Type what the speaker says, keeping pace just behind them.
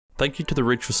Thank you to The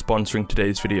Ridge for sponsoring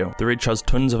today's video. The Ridge has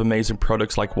tons of amazing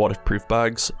products like waterproof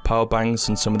bags, power banks,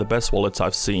 and some of the best wallets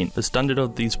I've seen. The standard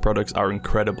of these products are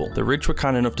incredible. The Ridge were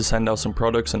kind enough to send out some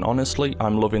products, and honestly,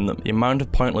 I'm loving them. The amount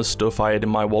of pointless stuff I had in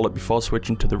my wallet before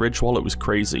switching to the Ridge wallet was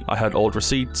crazy. I had old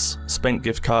receipts, spent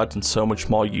gift cards, and so much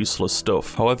more useless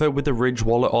stuff. However, with the Ridge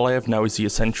wallet, all I have now is the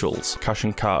essentials, cash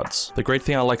and cards. The great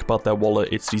thing I like about their wallet,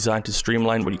 it's designed to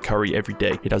streamline what you carry every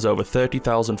day. It has over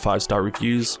 30,000 5-star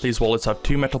reviews. These wallets have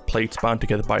two metal plates bound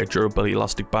together by a durable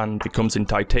elastic band. It comes in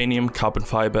titanium, carbon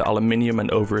fiber, aluminium, and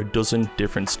over a dozen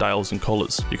different styles and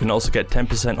colors. You can also get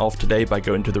 10% off today by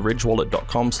going to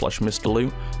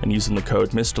theridgewallet.com/MrLou and using the code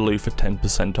MrLou for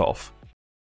 10% off.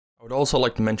 I would also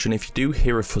like to mention, if you do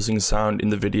hear a fuzzing sound in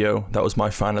the video, that was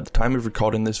my fan at the time of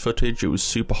recording this footage. It was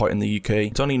super hot in the UK.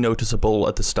 It's only noticeable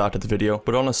at the start of the video,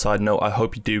 but on a side note, I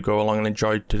hope you do go along and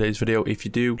enjoy today's video. If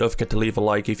you do, don't forget to leave a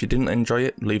like. If you didn't enjoy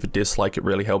it, leave a dislike, it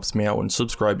really helps me out, and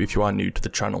subscribe if you are new to the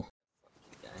channel.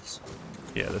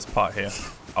 Yeah, this part here,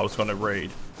 I was gonna raid.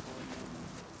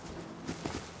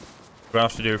 We're gonna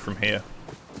have to do it from here.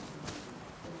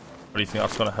 What do you think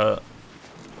that's gonna hurt?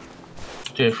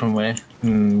 Do it from where?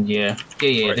 Yeah.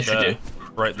 Yeah, Right this there. should do.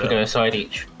 Right If we go there. aside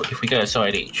each. If we go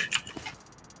aside each.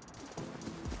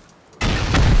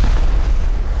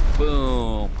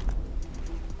 Boom.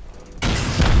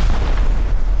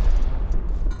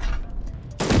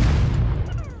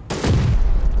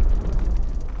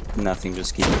 Nothing,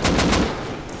 just keep it.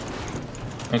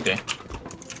 Okay.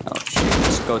 Oh shit,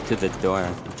 let's go to the door,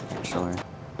 actually.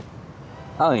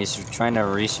 Oh, he's trying to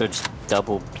research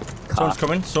double Someone's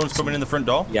coming. Someone's coming in the front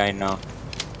door. Yeah, I know.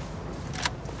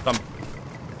 Come.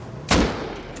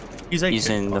 He's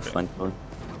in the okay. front door.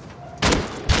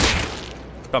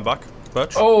 Come back.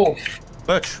 Birch. Oh!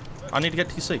 Birch. I need to get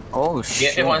TC. Oh Yeah,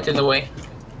 shit. everyone's in the way.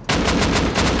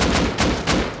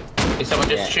 Is someone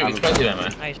just shoot explosive ammo?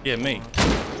 Yeah, me.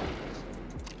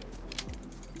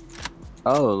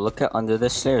 Oh, look at under the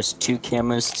stairs. 2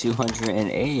 cameras,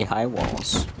 280 high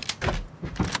walls.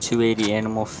 280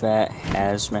 animal fat,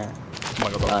 hazmat. Oh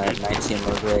my god, that's good. 19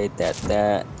 low grade,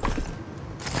 that.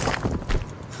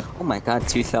 Oh my god,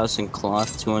 2000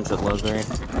 cloth, 200 low grade.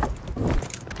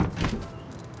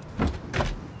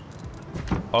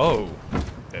 Oh.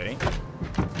 Okay.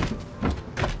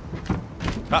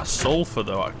 That's sulfur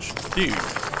though, actually. Dude,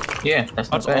 Yeah, that's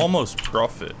not that's bad. almost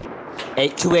profit.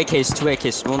 2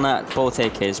 AKs. Well, not both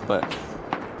AKs, but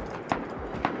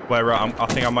Where I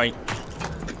think I might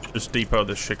just depot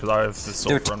this shit because I have this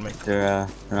sulfur on me. they're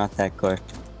not that good.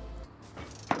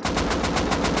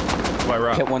 Where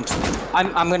at? Hit one.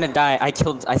 I'm gonna die. I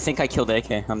think I killed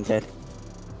AK. I'm dead.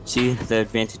 See the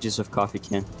advantages of coffee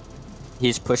can.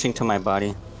 He's pushing to my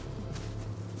body.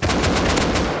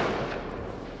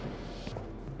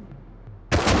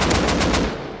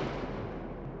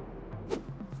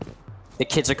 The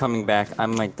kids are coming back. I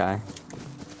might die.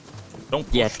 Don't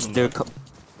push Yeah, them.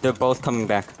 they're both coming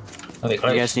back. Are they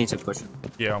close? You guys need to push.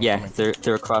 Yeah, I'm Yeah, coming.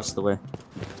 they're across the way.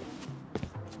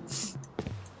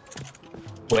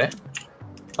 Where?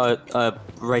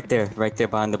 Right there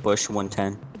behind the bush,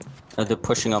 110. They're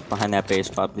pushing up behind that base,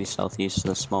 probably southeast,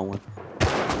 the small one.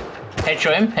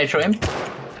 Headshot him, headshot him.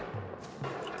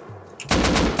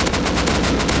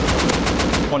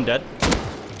 One dead.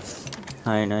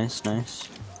 Hi, nice.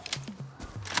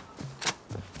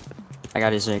 I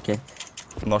got his AK.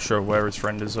 I'm not sure where his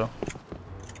friend is though.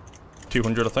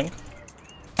 200, I think.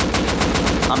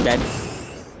 I'm dead.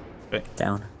 Okay.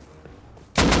 Down.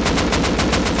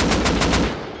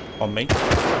 On me.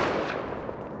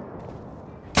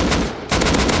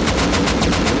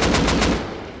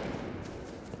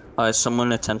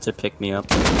 Someone attempt to pick me up.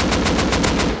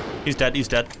 He's dead.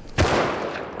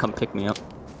 Come pick me up.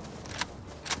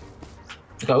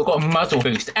 Okay, we've got a muzzle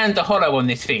boost and a hollow on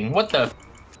this thing. What the?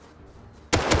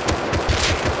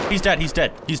 He's dead.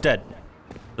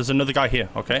 There's another guy here,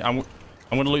 okay? I'm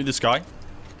gonna loot this guy.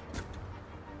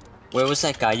 Where was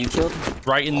that guy you killed?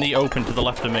 Right in the open to the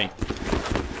left of me.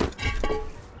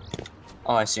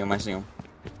 Oh, I see him. I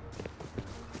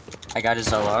got his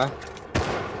LR.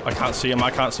 I can't see him. Oh,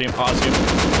 I see him.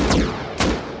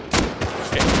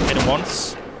 Hit him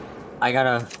once. I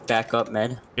gotta back up,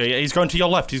 med. Yeah, he's going to your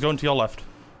left. He's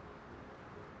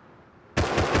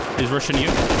rushing you.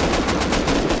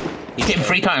 He's hit him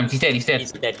 3 times. He's dead. He's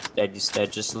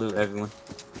dead. Just loot everyone.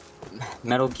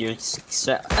 Metal Gear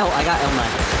set. Oh, I got L9.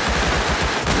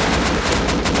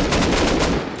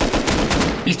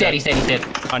 He's dead.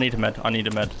 I need a med.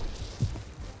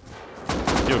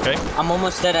 You okay? I'm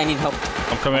almost dead. I need help.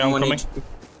 I'm coming.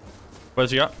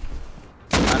 Where's he at?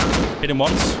 Hit him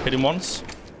once.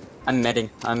 I'm medding.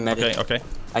 Okay.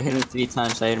 I hit him 3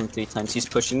 times. I hit him 3 times. He's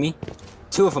pushing me.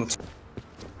 2 of them.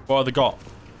 What have they got?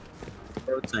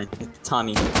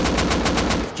 Tommy.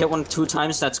 Hit one 2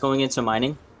 times. That's going into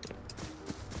mining.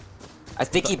 I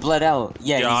think he bled out.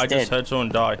 Yeah, Yeah, I he's dead. just heard someone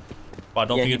die. But I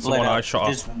don't think it's the one I shot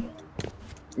off.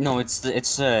 No, it's the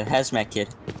hazmat kid.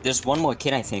 There's one more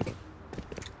kid, I think.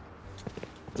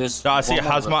 There's. No, I see one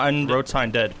more. hazmat and road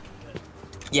sign dead.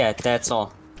 Yeah, that's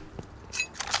all.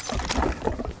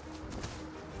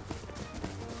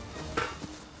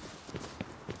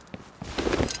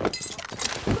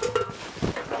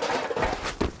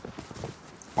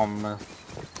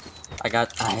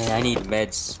 I need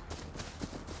meds.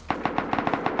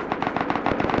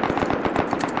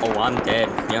 Oh, I'm dead.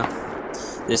 Yeah.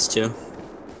 This too.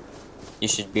 You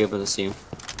should be able to see them.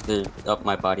 They're up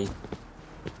my body.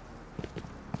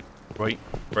 Wait,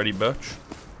 ready, Birch?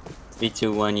 3,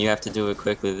 2, 1. You have to do it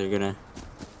quickly. They're gonna.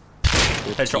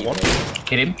 Headshot one.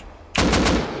 Hit him.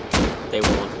 They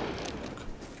won't.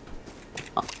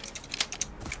 Oh.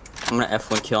 I'm gonna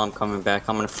F1 kill. I'm coming back.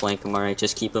 I'm gonna flank him. Alright,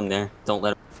 just keep him there. Don't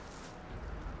let him.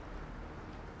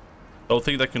 Don't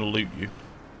think they can loot you.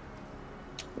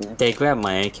 They grab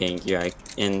my AK and gear,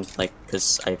 like,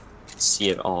 cause I see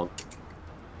it all.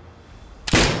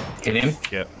 Hit him.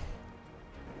 Yeah.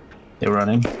 They're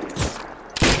running. No,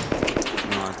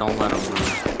 don't let them run.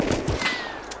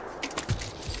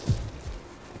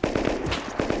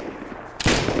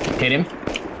 Hit him.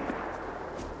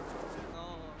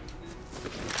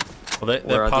 Well, they're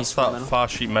Where are past these that metal? far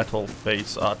sheet metal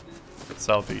base at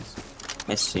southeast.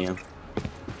 I see him.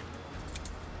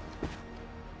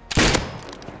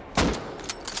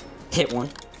 Hit one.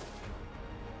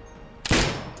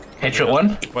 Headshot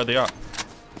one. Where they are?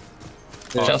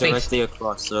 They're Southeast. directly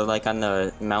across. They're like on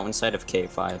the mountainside of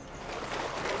K5.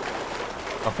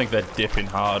 I think they're dipping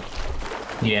hard.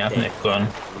 Yeah, I think they've gone.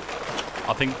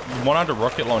 I think one had a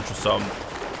rocket launcher, so I'm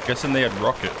guessing they had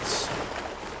rockets.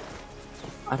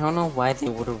 I don't know why they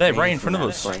would have. They're right in front of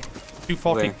us.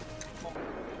 240. Where?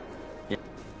 Yeah.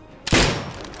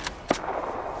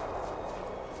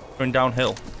 Going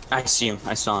downhill. I see him.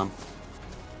 I saw him.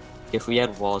 If we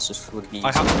had walls, this would be easy.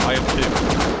 I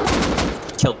have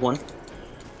 2. Killed one.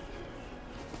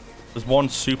 There's one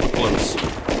super close.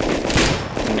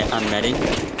 I'm medding.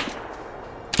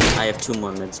 I have 2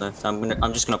 more meds left.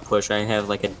 I'm just gonna push. I have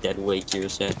like a dead weight gear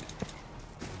set.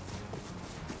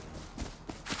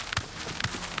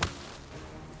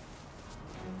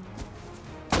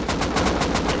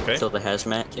 Okay. Kill the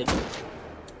hazmat kid.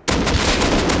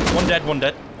 One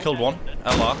dead. Killed one.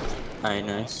 LR. Alright,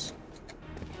 nice.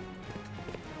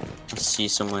 I see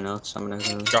someone else. I'm gonna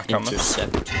go Jackhammer.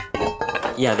 intercept.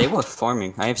 Yeah, they were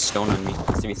farming. I have stone on me.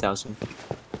 3,000.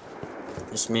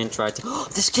 This man tried to. Oh,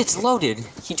 this kid's loaded!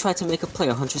 He tried to make a play.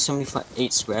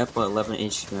 178 scrap, but 11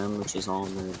 HM, which is all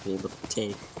I'm gonna be able to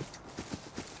take.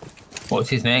 What's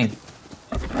his name?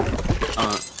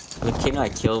 The kid I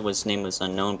killed, his name was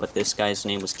unknown, but this guy's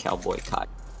name was Cowboy Cotton.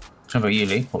 Remember you,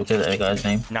 Lee? What was the other guy's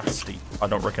name? Nasty. I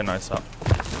don't recognize that.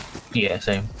 Yeah,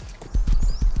 same.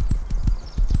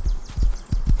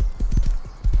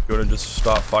 You wanna just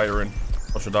start firing?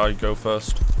 Or should I go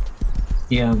first?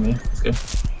 Yeah, I'm here. Let's go.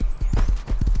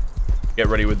 Get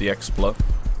ready with the explode.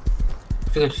 I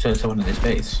feel like I just heard someone in this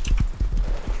base.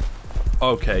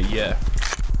 Okay, yeah.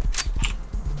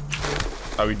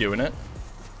 Are we doing it?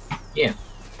 Yeah.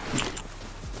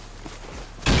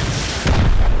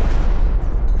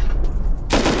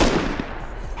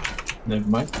 Never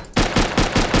mind.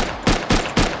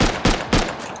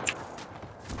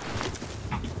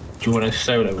 Do you want a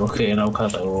solo rocket and I'll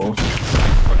cover, or?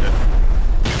 Okay.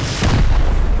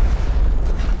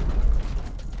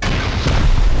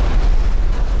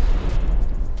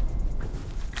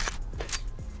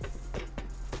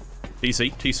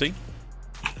 TC.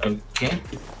 Okay.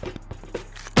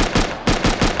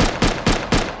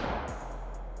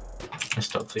 Let's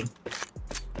stop thing.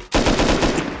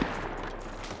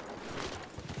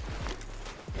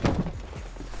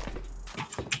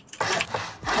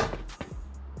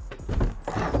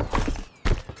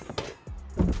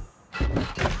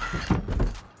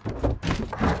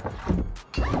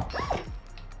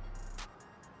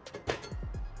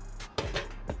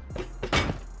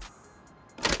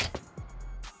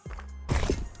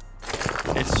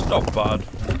 It's not bad.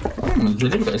 There's a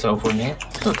little bit of sulfur in here.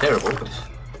 It's not terrible, but it's...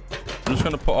 I'm just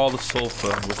gonna put all the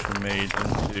sulfur which we made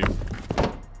into.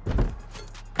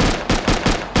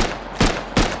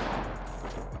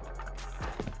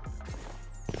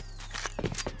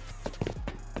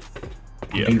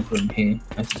 Yeah. Deeper in here.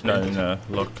 That's No.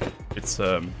 Look, it's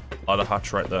other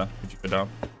hatch right there. If you go down.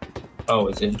 Oh,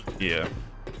 is it? Yeah.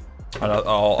 And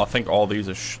I think all these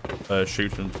are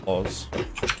shooting floors.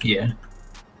 Yeah.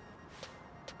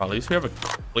 At least we have a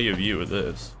clear view of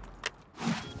this.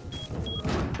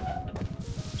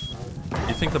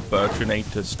 You think the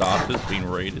Bertrinator starter's been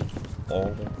raided?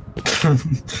 Oh.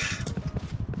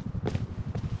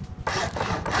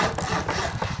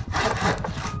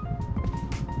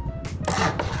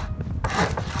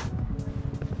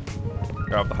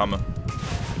 Grab the hammer.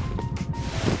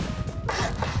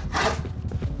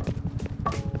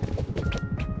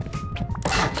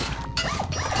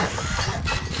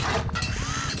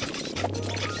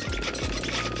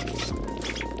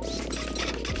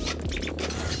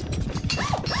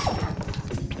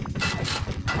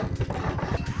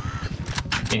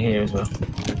 In here as well.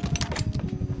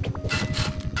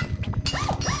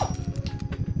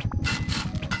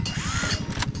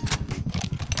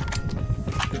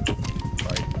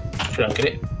 Right. Should I get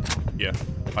it? Yeah.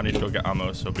 I need to go get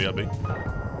ammo, so BRB.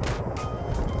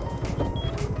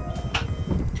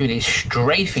 Dude, it's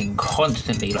strafing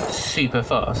constantly, like super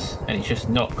fast, and it's just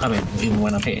not coming even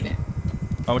when I'm hitting it.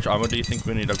 How much ammo do you think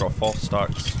we need? I've got 4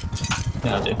 stacks.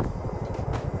 Yeah, I do.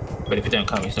 But if it don't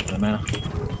come, it's not gonna matter.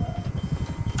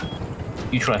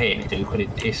 You try hitting it, dude, but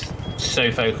it's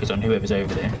so focused on whoever's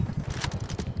over there.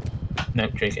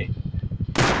 Nope, JK.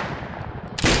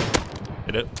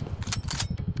 Hit it.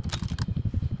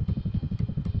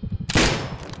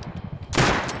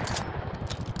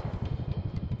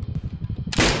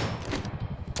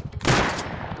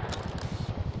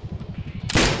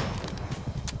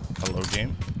 Hello,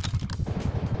 game.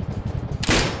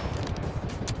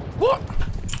 What?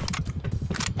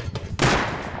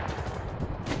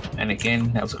 And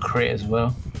again, that was a crit as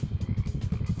well.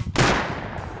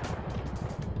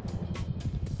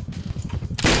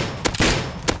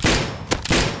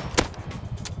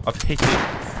 I've hit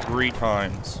it 3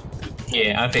 times.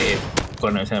 Yeah, I've hit it.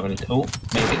 God knows how many. Oh,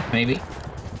 maybe.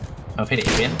 I've hit it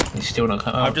again. It's still not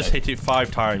coming. I've just hit it 5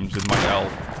 times with my L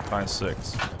times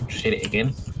 6. Just hit it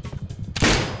again.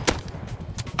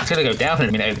 It's gonna go down in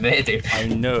a minute over there, dude. I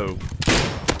know.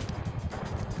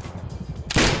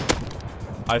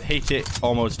 I've hit it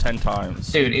almost 10 times.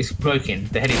 Dude, it's broken.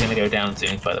 The heli's gonna go down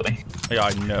soon, by the way. Yeah,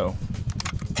 I know.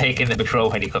 Taking the patrol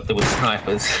helicopter with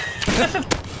snipers.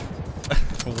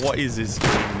 What is this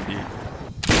game, dude?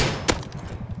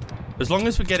 As long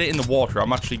as we get it in the water,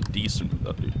 I'm actually decent with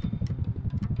that, dude.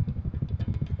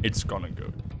 It's gonna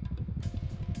go.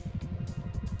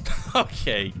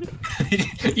 Okay.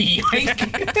 Yoink!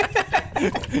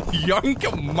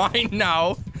 Yoink, mine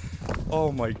now.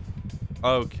 Oh my.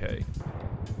 Okay.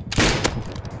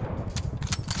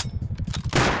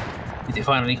 Is it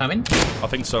finally coming? I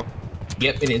think so.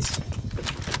 Yep, it is.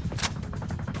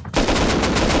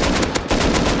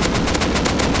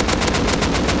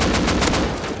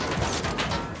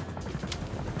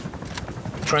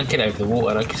 Try and get over the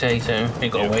water, like you say, so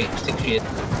ain't gotta wait 6 years.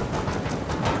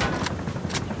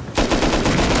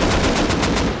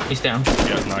 He's down.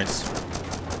 Yeah, nice.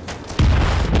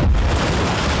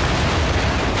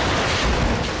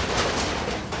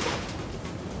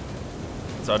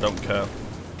 So I don't care.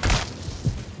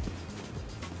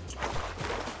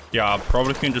 Yeah, I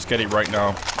probably can just get it right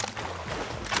now.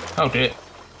 I'll do it.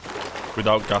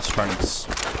 Without gas tanks.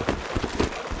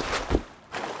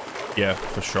 Yeah,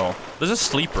 for sure. There's a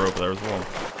sleeper over there as well.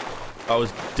 That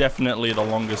was definitely the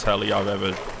longest heli I've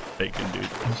ever taken, dude.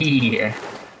 Yeah.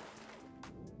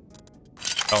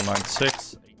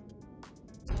 L96.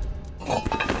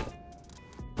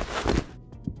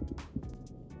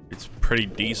 It's pretty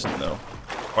decent though.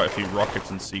 Quite a few rockets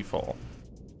and C4.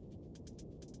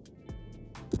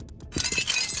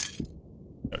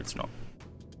 No, it's not.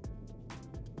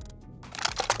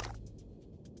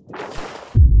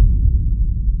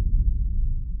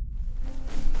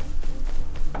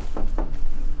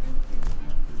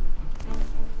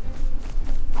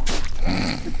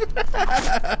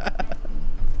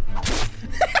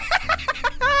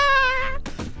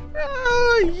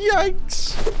 Oh, yikes.